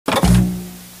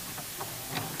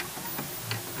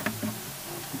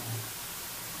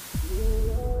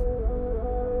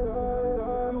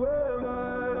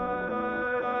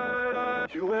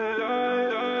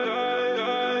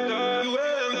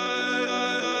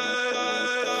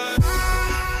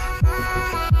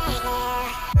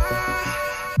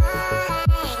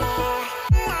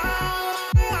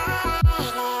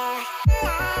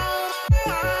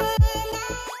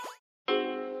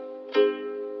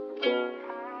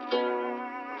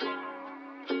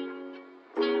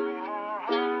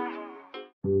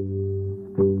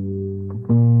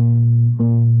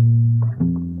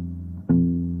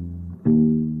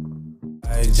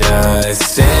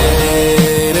Just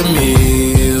say to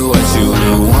me what you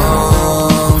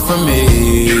want from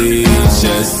me.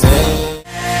 Just say.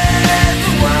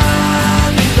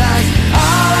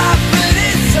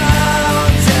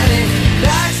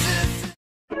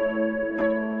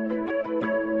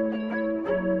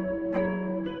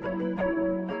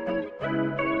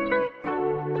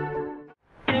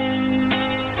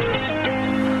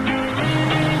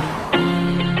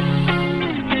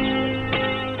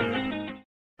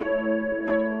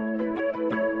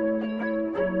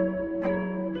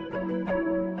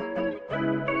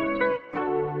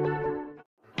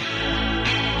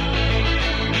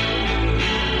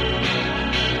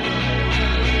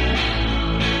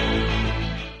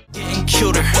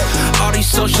 All these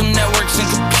social networks and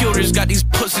computers got these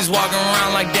pussies walking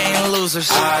around like they ain't losers.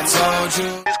 I told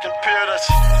you. These computers.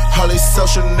 All these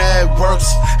social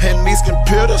networks and these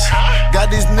computers got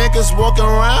these niggas walking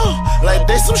around like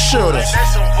they some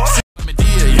shooters.